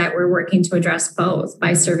HeartLink is that we're working to address both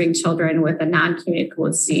by serving children with a non-communicable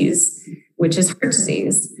disease, which is heart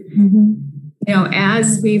disease. Mm-hmm. You know,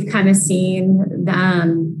 as we've kind of seen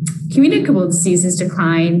the communicable diseases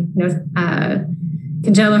decline,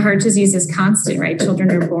 congenital heart disease is constant, right?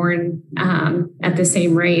 Children are born at the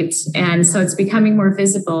same rate. And so it's becoming more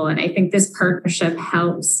visible. And I think this partnership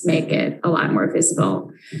helps make it a lot more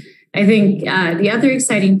visible. I think the other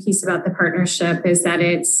exciting piece about the partnership is that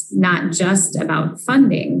it's not just about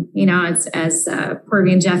funding. You know, it's as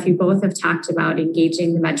Purvi and Jeff, you both have talked about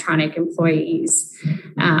engaging the Medtronic employees.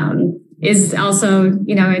 Is also,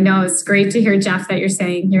 you know, I know it's great to hear, Jeff, that you're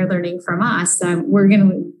saying you're learning from us. We're going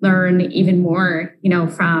to learn even more, you know,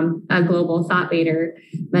 from a global thought leader,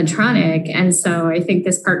 Medtronic. And so I think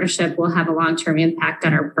this partnership will have a long-term impact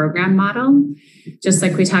on our program model, just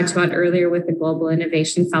like we talked about earlier with the Global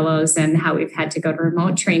Innovation Fellows and how we've had to go to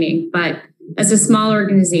remote training. But as a small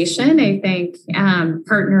organization, I think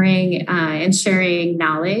partnering and sharing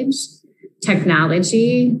knowledge,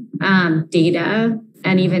 technology, data,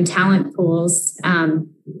 and even talent pools,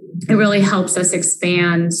 it really helps us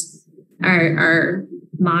expand our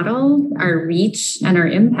model, our reach, and our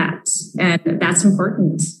impact. And that's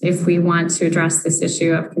important if we want to address this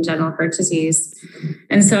issue of congenital heart disease.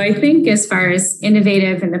 And so I think as far as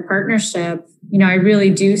innovative in the partnership, you know, I really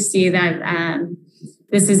do see that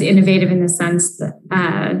this is innovative in the sense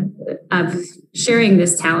of sharing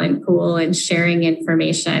this talent pool and sharing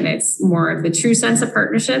information. It's more of the true sense of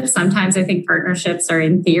partnership. Sometimes I think partnerships are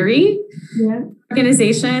in theory,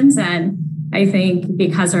 organizations. And I think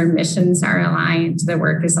because our missions are aligned, the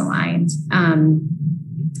work is aligned,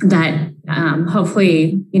 that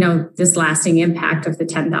hopefully, you know, this lasting impact of the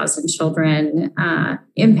 10,000 children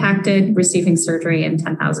impacted receiving surgery and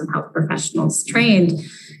 10,000 health professionals trained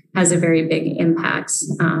has a very big impact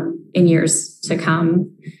in years to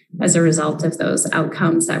come as a result of those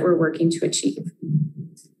outcomes that we're working to achieve.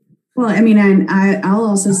 Well, I mean, I'll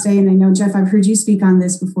also say, and I know, Jeff, I've heard you speak on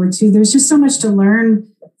this before too, there's just so much to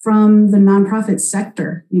learn from the nonprofit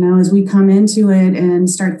sector, you know, as we come into it and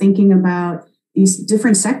start thinking about these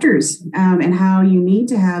different sectors and how you need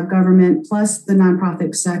to have government plus the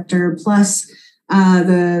nonprofit sector plus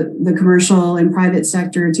the commercial and private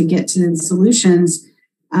sector to get to the solutions.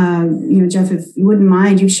 You know, Jeff, if you wouldn't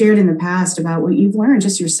mind, you've shared in the past about what you've learned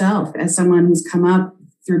just yourself as someone who's come up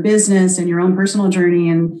through business and your own personal journey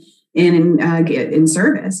and in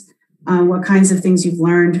service. What kinds of things you've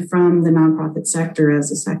learned from the nonprofit sector as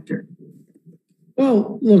a sector?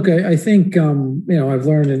 Well, look, I think, you know, I've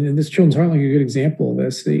learned, and this Children's HeartLink is a good example of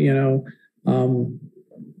this, that, you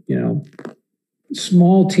know,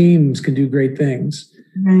 small teams can do great things.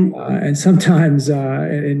 Right. And sometimes,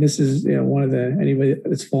 and this is, you know, one of anybody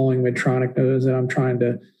that's following Medtronic knows that I'm trying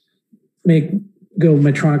to go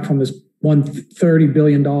Medtronic from this $130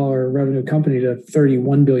 billion revenue company to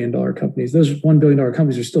 $31 billion companies. Those $1 billion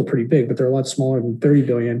companies are still pretty big, but they're a lot smaller than 30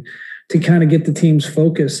 billion, to kind of get the teams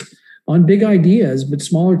focused on big ideas, but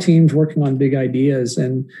smaller teams working on big ideas.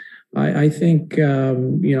 And I think,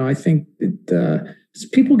 you know, I think that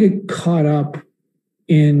people get caught up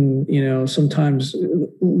in, you know, sometimes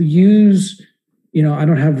use, you know, I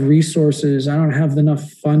don't have resources, I don't have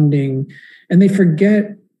enough funding, and they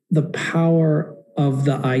forget the power of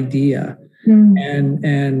the idea.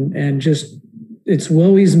 And just, it's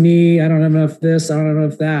woe is me, I don't have enough this, I don't have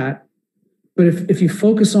enough that. But if you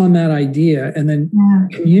focus on that idea and then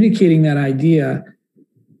communicating that idea,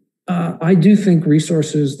 I do think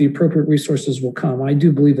the appropriate resources will come. I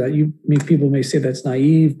do believe that. People may say that's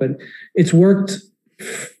naive, but it's worked.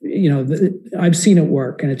 You know, I've seen it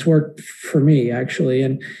work, and it's worked for me actually.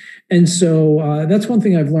 And so that's one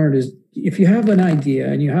thing I've learned is if you have an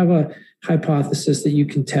idea and you have a hypothesis that you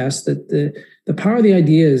can test, that the power of the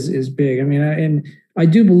idea is big. I mean, I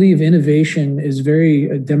do believe innovation is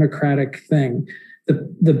a democratic thing.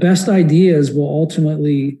 The best ideas will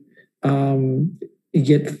ultimately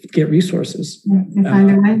get resources.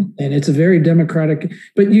 And it's a very democratic,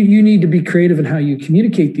 but you need to be creative in how you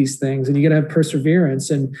communicate these things, and you got to have perseverance.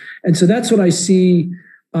 And so that's what I see.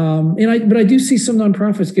 But I do see some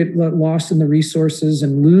nonprofits get lost in the resources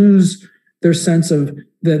and lose their sense of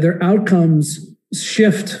their outcomes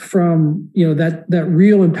shift from, you know, that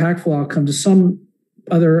real impactful outcome to some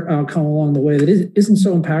other outcome along the way that isn't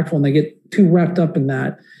so impactful, and they get too wrapped up in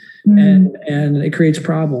that. And it creates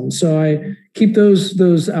problems. So I keep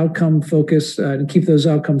those outcome focused and keep those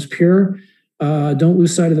outcomes pure. Don't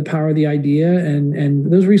lose sight of the power of the idea,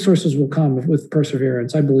 and those resources will come with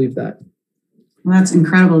perseverance. I believe that. Well, that's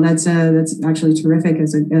incredible. That's actually terrific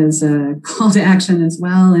as a call to action as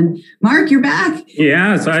well. And Mark, you're back.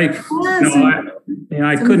 Yes, I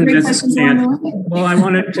couldn't miss a chance. Well, I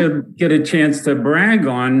wanted to get a chance to brag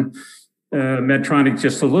on Medtronic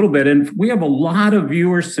just a little bit. And we have a lot of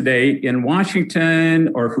viewers today in Washington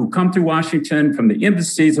or who come through Washington from the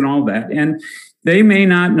embassies and all that. And they may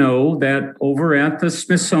not know that over at the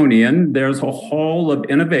Smithsonian, there's a Hall of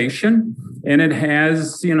Innovation, and it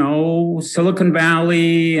has, Silicon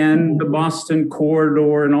Valley and the Boston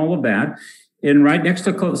corridor and all of that. And right next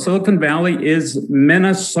to Silicon Valley is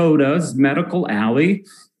Minnesota's Medical Alley,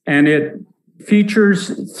 and it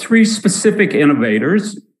features 3 specific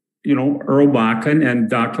innovators, Earl Bakken and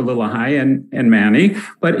Dr. Lillehei and Manny,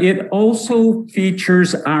 but it also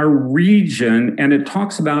features our region, and it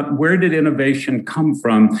talks about where did innovation come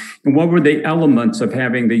from and what were the elements of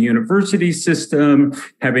having the university system,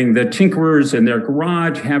 having the tinkerers in their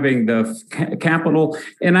garage, having the capital.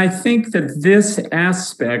 And I think that this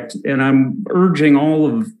aspect, and I'm urging all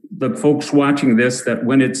of the folks watching this that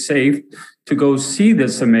when it's safe to go see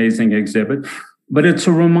this amazing exhibit. But it's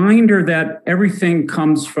a reminder that everything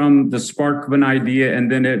comes from the spark of an idea,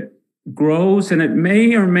 and then it grows, and it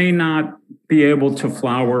may or may not be able to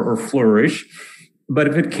flower or flourish. But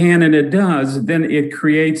if it can, and it does, then it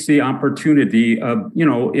creates the opportunity of,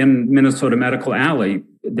 in Minnesota Medical Alley,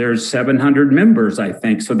 there's 700 members, I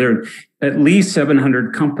think. So there are at least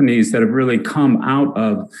 700 companies that have really come out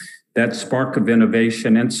of that spark of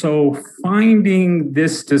innovation. And so finding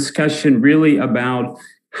this discussion really about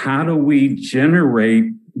how do we generate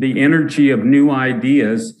the energy of new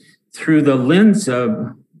ideas through the lens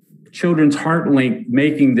of Children's HeartLink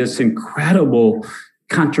making this incredible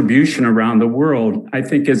contribution around the world, I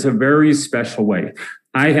think is a very special way.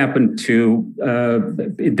 I happen to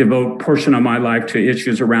devote a portion of my life to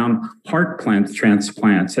issues around heart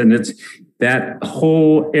transplants. And it's that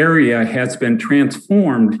whole area has been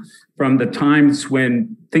transformed from the times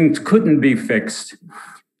when things couldn't be fixed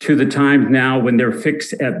to the time now when they're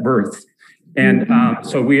fixed at birth. And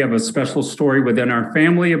so we have a special story within our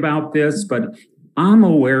family about this, but I'm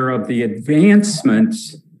aware of the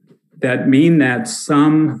advancements that mean that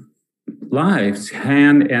some lives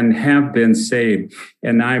can and have been saved.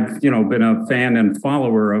 And I've, been a fan and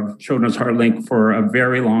follower of Children's HeartLink for a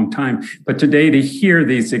very long time. But today to hear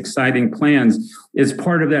these exciting plans is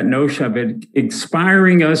part of that notion of it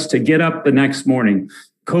inspiring us to get up the next morning.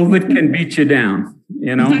 COVID can beat you down.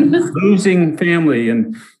 Losing family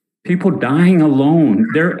and people dying alone.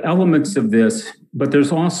 There are elements of this, but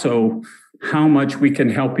there's also how much we can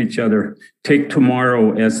help each other take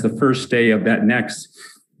tomorrow as the first day of that next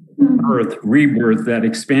birth, rebirth, that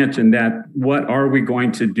expansion, that what are we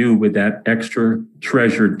going to do with that extra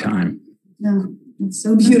treasured time? Yeah, it's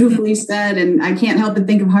so beautifully said. And I can't help but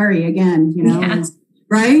think of Hari again,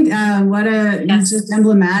 right? It's just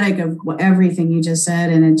emblematic of everything you just said.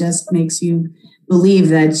 And it just makes you believe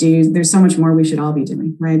that there's so much more we should all be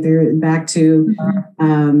doing, right? They're back to,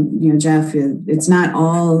 Jeff, it's not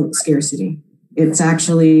all scarcity. It's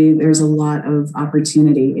actually, there's a lot of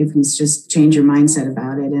opportunity if you just change your mindset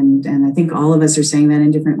about it. And I think all of us are saying that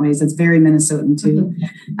in different ways. That's very Minnesotan too,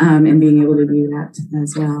 and being able to do that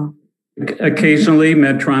as well. Occasionally,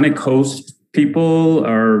 Medtronic hosts people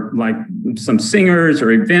or like some singers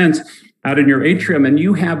or events out in your atrium, and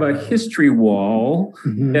you have a history wall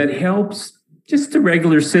that helps just a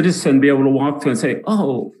regular citizen be able to walk through and say,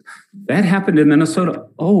 oh, that happened in Minnesota.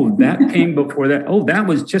 Oh, that came before that. Oh, that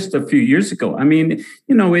was just a few years ago. I mean,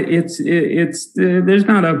 it's there's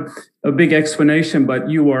not a big explanation, but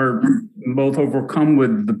you are both overcome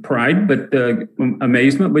with the pride, but the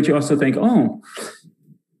amazement, but you also think, oh,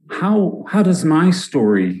 how does my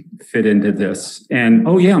story fit into this? And,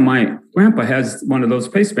 oh, yeah, my grandpa has one of those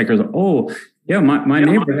pacemakers. Oh, yeah, my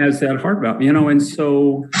neighbor has that heart valve, and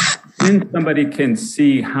so then somebody can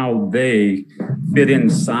see how they fit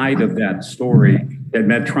inside of that story that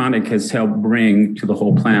Medtronic has helped bring to the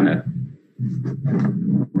whole planet.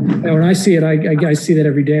 When I see it, I see that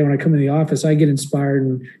every day when I come in the office. I get inspired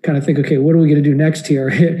and kind of think, okay, what are we going to do next here?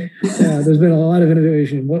 There's been a lot of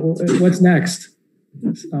innovation. What's next?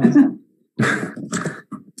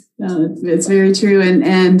 No, it's very true,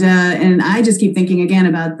 and I just keep thinking again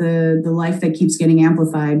about the life that keeps getting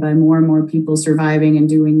amplified by more and more people surviving and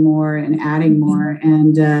doing more and adding more,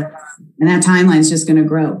 and that timeline is just going to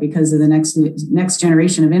grow because of the next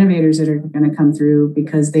generation of innovators that are going to come through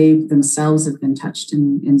because they themselves have been touched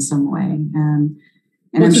in some way. And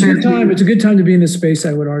it's a good time to be in this space,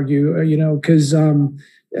 I would argue, because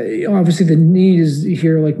obviously the need is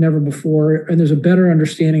here like never before, and there's a better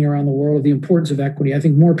understanding around the world of the importance of equity. I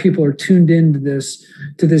think more people are tuned into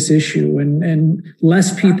this issue, and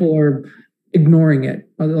less people are ignoring it.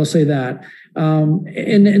 I'll say that.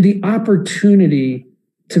 And the opportunity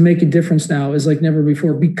to make a difference now is like never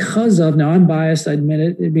before because of, now I'm biased, I admit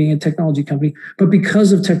it being a technology company, but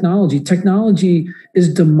because of technology. Technology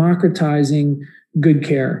is democratizing good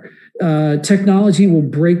care. Technology will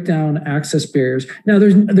break down access barriers. Now,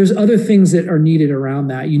 there's other things that are needed around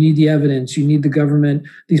that. You need the evidence. You need the government,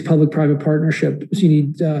 these public-private partnerships. You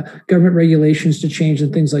need government regulations to change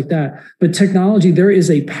and things like that. But technology, there is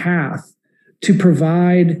a path to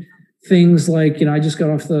provide things like, I just got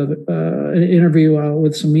off an interview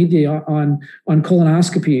with some media on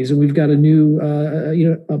colonoscopies, and we've got a new,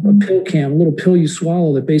 a pill cam, a little pill you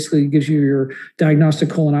swallow that basically gives you your diagnostic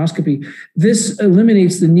colonoscopy. This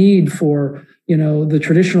eliminates the need for, the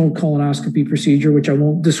traditional colonoscopy procedure, which I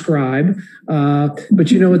won't describe, but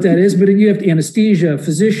you know what that is. But you have anesthesia,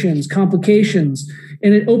 physicians, complications,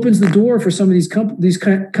 and it opens the door for some of these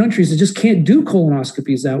countries that just can't do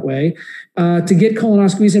colonoscopies that way to get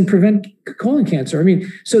colonoscopies and prevent colon cancer. I mean,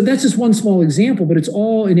 so that's just one small example, but it's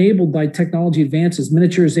all enabled by technology advances,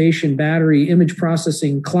 miniaturization, battery, image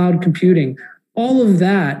processing, cloud computing. All of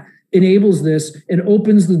that enables this and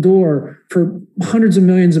opens the door for hundreds of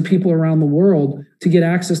millions of people around the world to get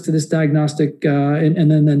access to this diagnostic and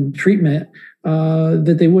then treatment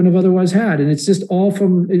that they wouldn't have otherwise had. And it's just all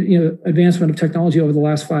from advancement of technology over the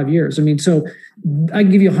last 5 years. I mean, so I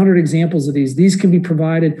can give you 100 examples of these. These can be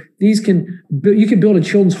provided. You can build a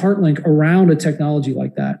children's heart link around a technology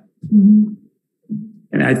like that. Mm-hmm.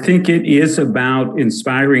 And I think it is about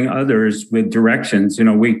inspiring others with directions.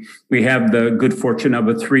 We have the good fortune of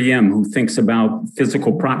a 3M who thinks about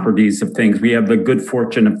physical properties of things. We have the good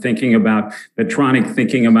fortune of thinking about Medtronic,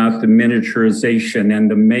 thinking about the miniaturization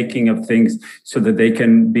and the making of things so that they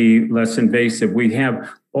can be less invasive. We have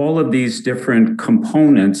all of these different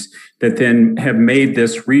components that then have made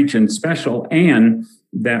this region special, and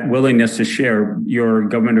that willingness to share. Your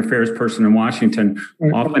government affairs person in Washington,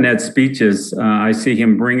 often at speeches, I see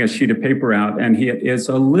him bring a sheet of paper out, and he is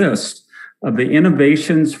a list of the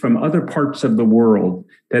innovations from other parts of the world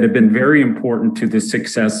that have been very important to the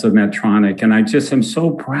success of Medtronic. And I just am so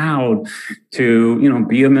proud to,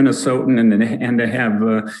 be a Minnesotan and to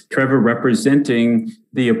have Trevor representing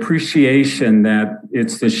the appreciation that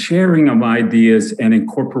it's the sharing of ideas and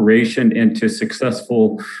incorporation into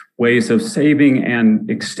successful ways of saving and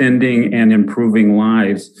extending and improving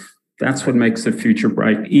lives. That's what makes the future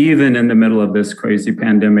bright, even in the middle of this crazy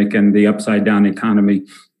pandemic and the upside down economy.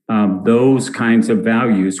 Those kinds of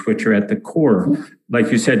values, which are at the core,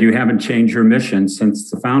 like you said, you haven't changed your mission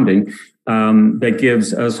since the founding, that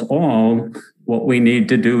gives us all what we need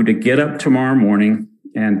to do to get up tomorrow morning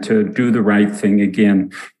and to do the right thing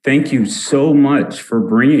again. Thank you so much for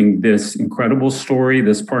bringing this incredible story,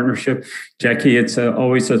 this partnership. Jackie, it's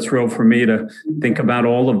always a thrill for me to think about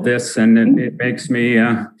all of this, and it makes me,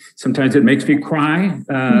 sometimes it makes me cry,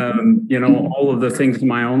 all of the things in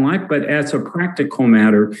my own life. But as a practical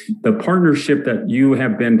matter, the partnership that you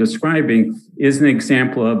have been describing is an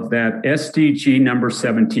example of that SDG number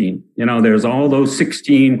 17. There's all those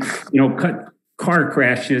 16, cut car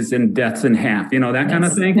crashes and deaths in half, that kind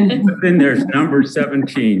of thing. But then there's number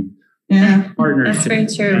 17. Yeah, partnership.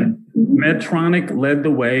 That's very true. And Medtronic led the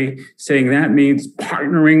way, saying that means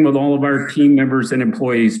partnering with all of our team members and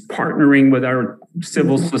employees, partnering with our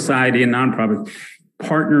civil society and nonprofits.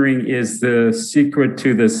 Partnering is the secret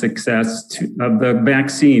to the success of the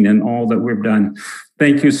vaccine and all that we've done.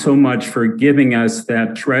 Thank you so much for giving us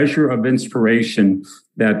that treasure of inspiration,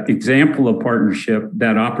 that example of partnership,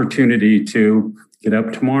 that opportunity to get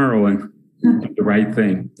up tomorrow and do the right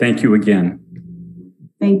thing. Thank you again.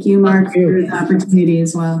 Thank you, Mark, for the opportunity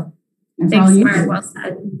as well. And Thanks, Mark. Well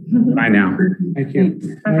said. Bye now. Thank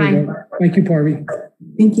you. Bye-bye. Thank you, Parvi.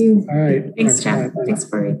 Thank you. All right. Thanks, Jeff. Thanks,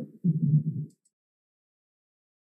 Parvi.